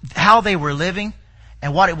how they were living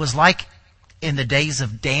and what it was like in the days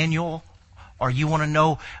of Daniel, or you want to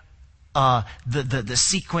know the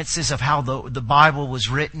sequences of how the Bible was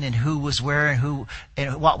written and who was where and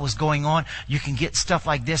what was going on. You can get stuff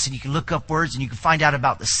like this, and you can look up words, and you can find out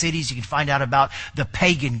about the cities. You can find out about the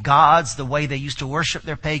pagan gods, the way they used to worship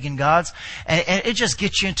their pagan gods, and it just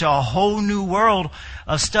gets you into a whole new world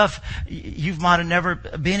of stuff you might have never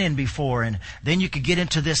been in before. And then you could get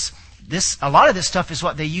into this. A lot of this stuff is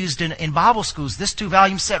what they used in Bible schools. This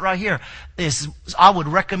 2-volume set right here I would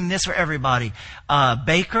recommend this for everybody.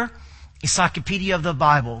 Baker, Encyclopedia of the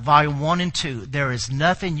Bible, Volume 1 and 2. There is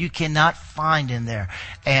nothing you cannot find in there.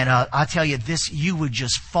 And I tell you, you would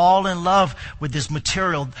just fall in love with this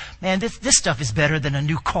material. Man, this stuff is better than a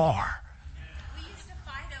new car. We used to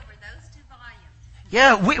fight over those 2 volumes.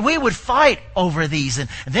 Yeah, we would fight over these. And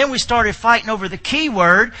then we started fighting over the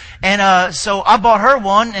keyword. And so I bought her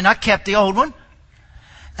one, and I kept the old one.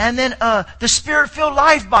 And then the Spirit-Filled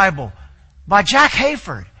Life Bible by Jack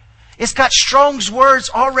Hayford. It's got Strong's words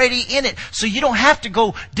already in it. So you don't have to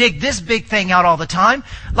go dig this big thing out all the time.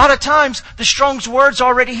 A lot of times, the Strong's words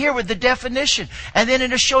already here with the definition. And then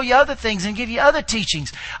it'll show you other things and give you other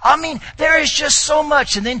teachings. I mean, there is just so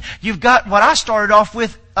much. And then you've got what I started off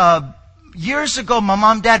with years ago. My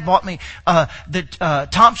mom and dad bought me the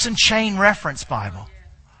Thompson Chain Reference Bible.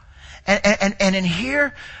 And in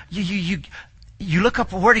here, you look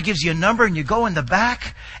up a word, it gives you a number, and you go in the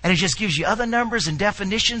back, and it just gives you other numbers and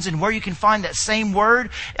definitions and where you can find that same word,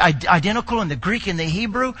 identical in the Greek and the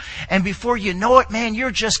Hebrew. And before you know it, man, you're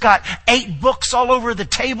just got 8 books all over the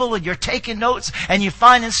table, and you're taking notes, and you're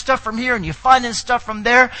finding stuff from here, and you're finding stuff from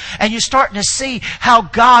there, and you're starting to see how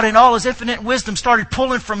God in all His infinite wisdom started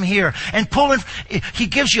pulling from here, and pulling. He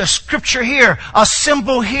gives you a scripture here, a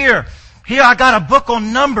symbol here. Here I got a book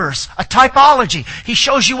on numbers, a typology. He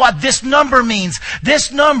shows you what this number means.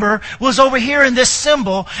 This number was over here in this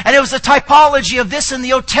symbol, and it was a typology of this in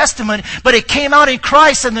the Old Testament, but it came out in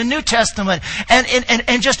Christ in the New Testament.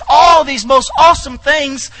 And just all these most awesome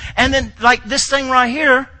things. And then like this thing right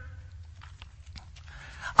here,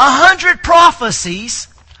 100 prophecies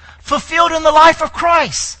fulfilled in the life of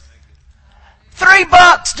Christ.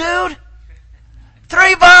 $3, dude.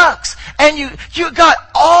 $3. And you got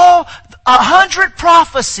all 100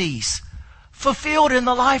 prophecies fulfilled in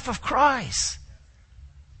the life of Christ.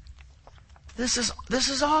 This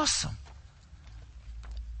is awesome.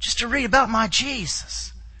 Just to read about my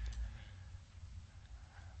Jesus.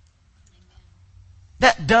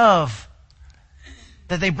 That dove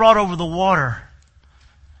that they brought over the water,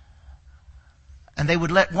 and they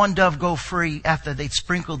would let one dove go free after they'd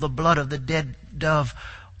sprinkled the blood of the dead dove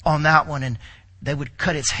on that one, and they would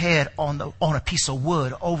cut its head on a piece of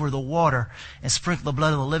wood over the water and sprinkle the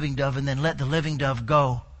blood of the living dove, and then let the living dove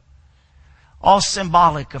go. All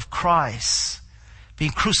symbolic of Christ being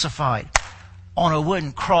crucified on a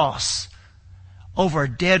wooden cross over a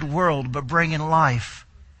dead world, but bringing life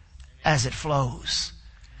as it flows.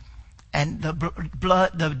 And the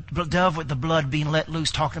dove with the blood being let loose,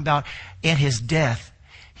 talking about in His death,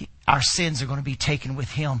 our sins are going to be taken with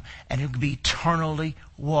Him, and it will be eternally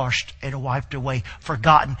washed and wiped away,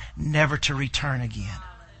 forgotten, never to return again.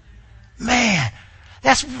 Man,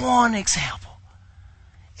 that's one example.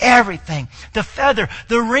 Everything. The feather,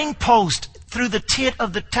 the ring post through the tent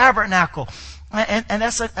of the tabernacle. And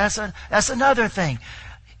that's another thing.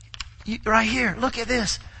 Right here, look at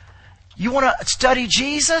this. You want to study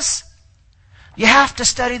Jesus? You have to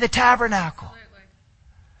study the tabernacle.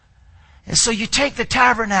 And so you take the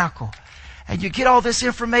tabernacle and you get all this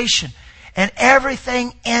information, and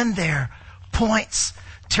everything in there points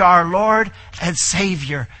to our Lord and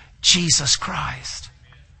Savior, Jesus Christ.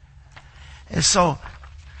 And so,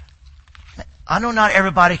 I know not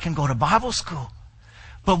everybody can go to Bible school,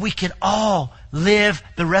 but we can all live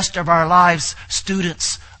the rest of our lives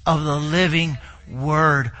students of the living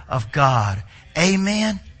Word of God.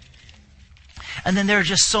 Amen. And then there are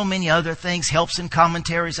just so many other things, helps and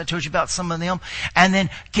commentaries. I told you about some of them. And then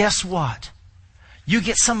guess what? You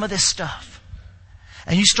get some of this stuff,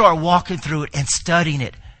 and you start walking through it and studying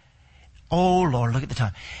it. Oh Lord, look at the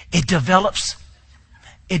time. It develops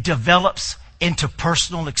into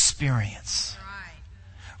personal experience.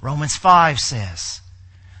 Romans 5 says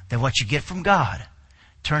that what you get from God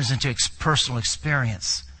turns into personal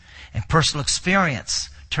experience. And personal experience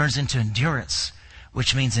turns into endurance,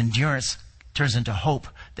 which means endurance turns into hope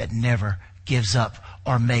that never gives up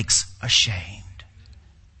or makes ashamed.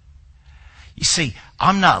 You see,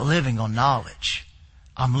 I'm not living on knowledge.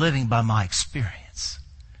 I'm living by my experience.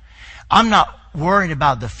 I'm not worrying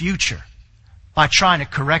about the future by trying to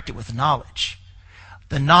correct it with knowledge.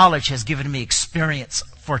 The knowledge has given me experience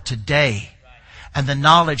for today. And the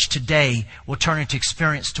knowledge today will turn into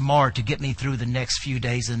experience tomorrow to get me through the next few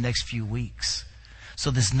days and the next few weeks.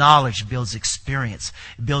 So this knowledge builds experience.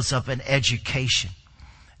 It builds up an education.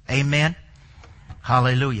 Amen.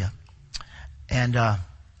 Hallelujah. And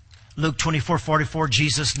Luke 24:44,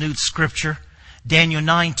 Jesus knew Scripture. Daniel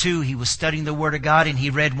 9:2, he was studying the Word of God and he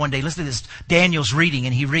read one day. Listen to this. Daniel's reading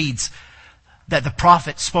and he reads that the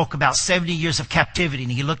prophet spoke about 70 years of captivity.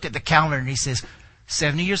 And he looked at the calendar and he says,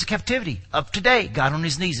 70 years of captivity. Up to date. Got on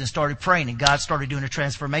his knees and started praying. And God started doing a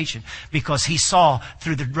transformation because he saw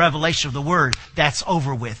through the revelation of the Word, that's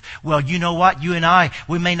over with. Well, you know what? You and I,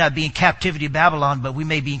 we may not be in captivity of Babylon, but we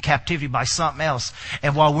may be in captivity by something else.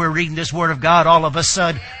 And while we're reading this Word of God, all of a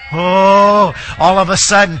sudden,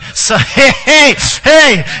 so, hey,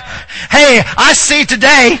 I see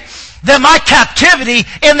today that my captivity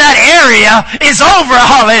in that area is over.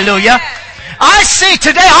 Hallelujah. I see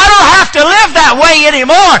today I don't have to live that way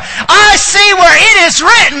anymore. I see where it is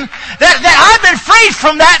written that I've been freed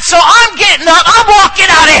from that, so I'm getting up, I'm walking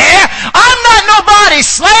out of here. I'm not nobody's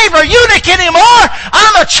slave or eunuch anymore.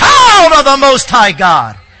 I'm a child of the Most High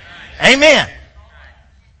God. Amen.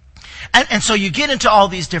 And so you get into all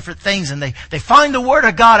these different things and they find the Word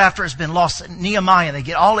of God after it's been lost. Nehemiah, and they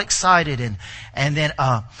get all excited and then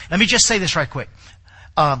let me just say this right quick.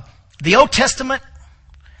 The Old Testament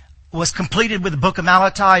was completed with the book of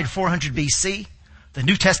Malachi in 400 BC. The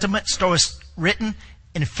New Testament was written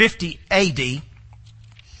in 50 AD.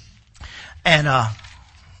 And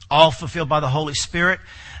all fulfilled by the Holy Spirit.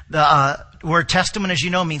 The word testament, as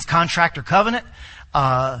you know, means contract or covenant.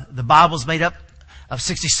 The Bible's made up of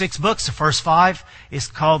 66 books. The first 5 is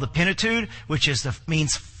called the Pentateuch, which is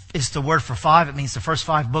the word for 5. It means the first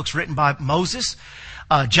 5 books written by Moses.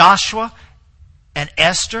 Joshua and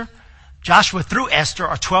Esther. Joshua through Esther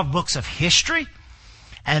are 12 books of history.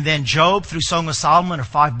 And then Job through Song of Solomon are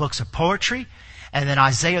 5 books of poetry. And then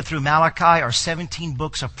Isaiah through Malachi are 17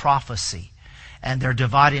 books of prophecy. And they're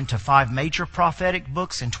divided into 5 major prophetic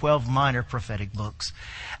books and 12 minor prophetic books.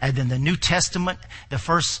 And then the New Testament, the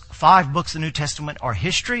first 5 books of the New Testament are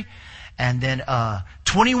history. And then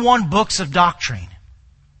 21 books of doctrine.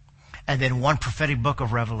 And then 1 prophetic book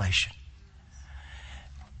of Revelation.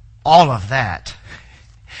 All of that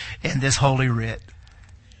in this holy writ.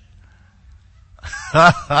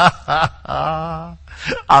 I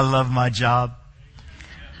love my job.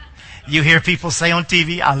 You hear people say on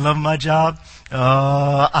TV, I love my job.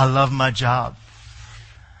 Oh, I love my job.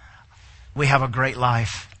 We have a great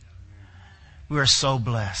life. We are so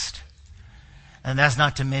blessed. And that's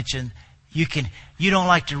not to mention, you don't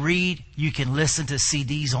like to read, you can listen to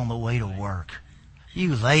CDs on the way to work.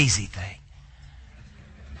 You lazy thing.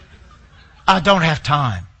 I don't have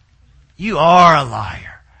time. You are a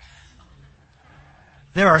liar.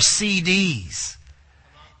 There are CDs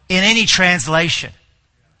in any translation.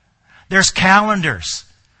 There's calendars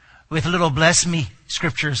with little bless me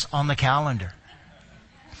scriptures on the calendar.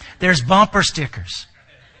 There's bumper stickers.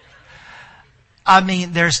 I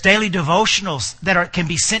mean, there's daily devotionals that can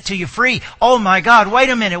be sent to you free. Oh my God, wait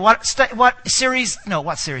a minute. What series?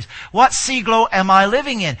 What Siglo am I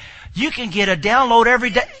living in? You can get a download every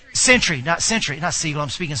day. Century, not Siglo. I'm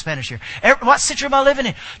speaking Spanish here. What century am I living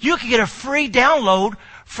in? You can get a free download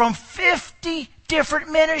from 50 different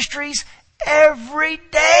ministries every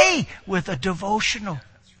day with a devotional.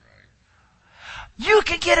 You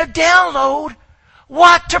can get a download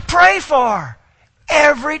what to pray for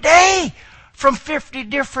every day from 50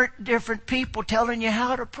 different people telling you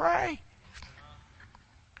how to pray.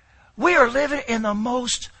 We are living in the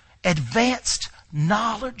most advanced,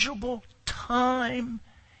 knowledgeable time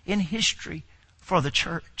in history for the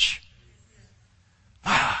church.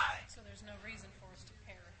 Why? So there's no reason for us to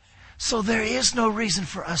perish. So there is no reason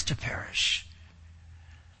for us to perish.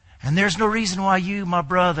 And there's no reason why you, my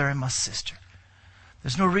brother and my sister,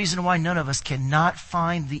 there's no reason why none of us cannot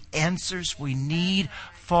find the answers we need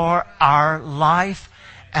for our life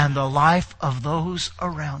and the life of those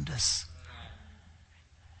around us.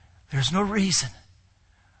 There's no reason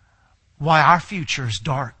why our future is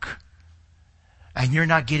dark and you're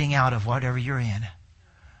not getting out of whatever you're in.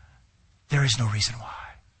 There is no reason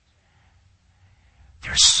why.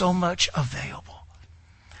 There's so much available.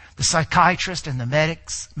 The psychiatrist and the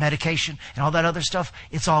medication and all that other stuff,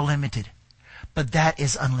 it's all limited. But that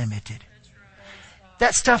is unlimited.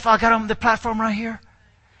 That stuff I got on the platform right here.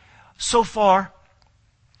 So far,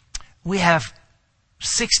 we have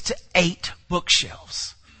 6 to 8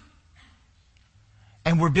 bookshelves.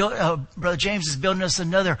 And Brother James is building us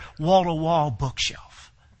another wall-to-wall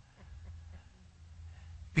bookshelf.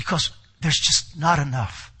 Because there's just not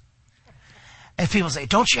enough. And people say,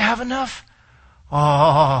 don't you have enough?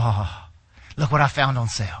 Oh, Look what I found on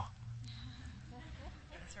sale.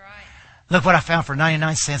 That's right. Look what I found for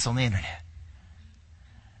 99 cents on the internet.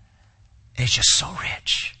 It's just so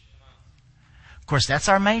rich. Of course, that's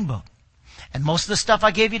our main book. And most of the stuff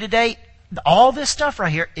I gave you today, all this stuff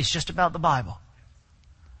right here is just about the Bible.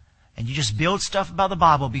 And you just build stuff about the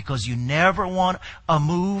Bible because you never want to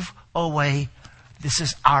move away. This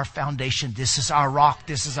is our foundation. This is our rock.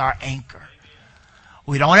 This is our anchor.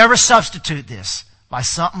 We don't ever substitute this by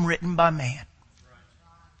something written by man.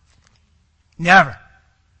 Never.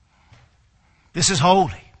 This is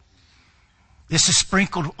holy. This is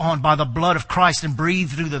sprinkled on by the blood of Christ and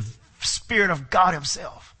breathed through the Spirit of God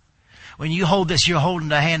Himself. When you hold this, you're holding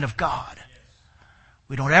the hand of God.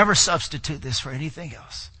 We don't ever substitute this for anything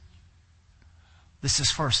else. This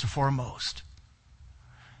is first and foremost.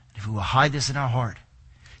 If we will hide this in our heart,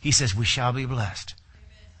 He says we shall be blessed.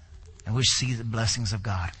 And we see the blessings of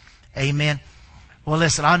God. Amen. Well,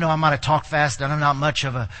 listen, I know I might have talked fast and I'm not much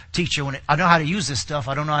of a teacher. I know how to use this stuff.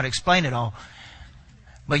 I don't know how to explain it all.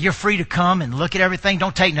 But you're free to come and look at everything.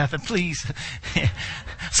 Don't take nothing, please.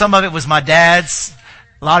 Some of it was my dad's.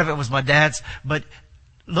 A lot of it was my dad's. But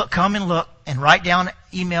come and look and write down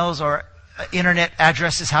emails or internet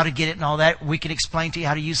addresses, how to get it and all that. We can explain to you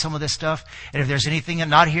how to use some of this stuff. And if there's anything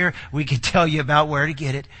not here, we can tell you about where to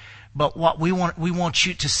get it. But what we want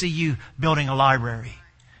you to see you building a library.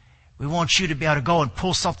 We want you to be able to go and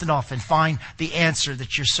pull something off and find the answer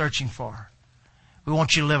that you're searching for. We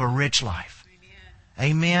want you to live a rich life.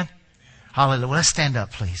 Amen. Amen. Hallelujah. Well, let's stand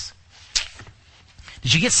up, please.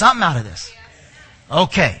 Did you get something out of this?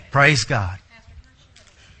 Okay. Praise God.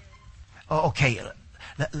 Oh, okay.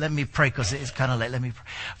 Let me pray because it's kind of late. Let me pray.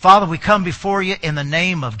 Father, we come before you in the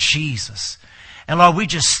name of Jesus. And Lord, we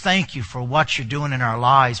just thank you for what you're doing in our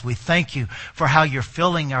lives. We thank you for how you're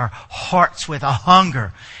filling our hearts with a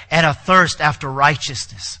hunger and a thirst after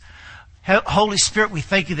righteousness. Holy Spirit, we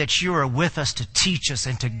thank you that you are with us to teach us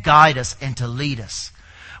and to guide us and to lead us.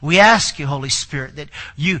 We ask you, Holy Spirit, that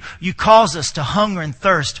you cause us to hunger and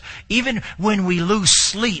thirst. Even when we lose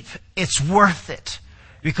sleep, it's worth it.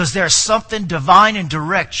 Because there's something divine and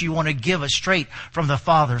direct you want to give us straight from the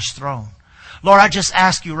Father's throne. Lord, I just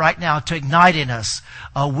ask you right now to ignite in us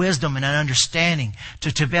a wisdom and an understanding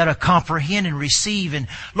to be able to comprehend and receive. And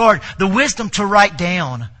Lord, the wisdom to write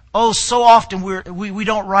down. Oh, so often we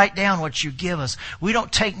don't write down what you give us. We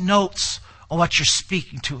don't take notes on what you're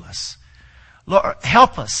speaking to us. Lord,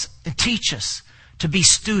 help us and teach us to be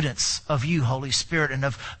students of you, Holy Spirit, and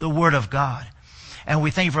of the Word of God. And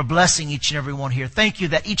we thank you for blessing each and every one here. Thank you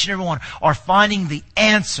that each and every one are finding the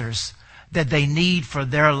answers that they need for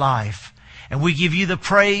their life. And we give you the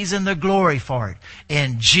praise and the glory for it.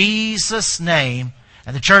 In Jesus' name.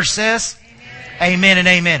 And the church says, amen, amen and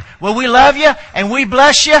amen. Well, we love you and we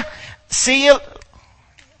bless you. See you.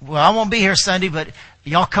 Well, I won't be here Sunday, but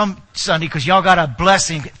y'all come Sunday because y'all got a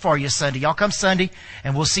blessing for you Sunday. Y'all come Sunday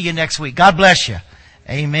and we'll see you next week. God bless you.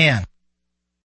 Amen.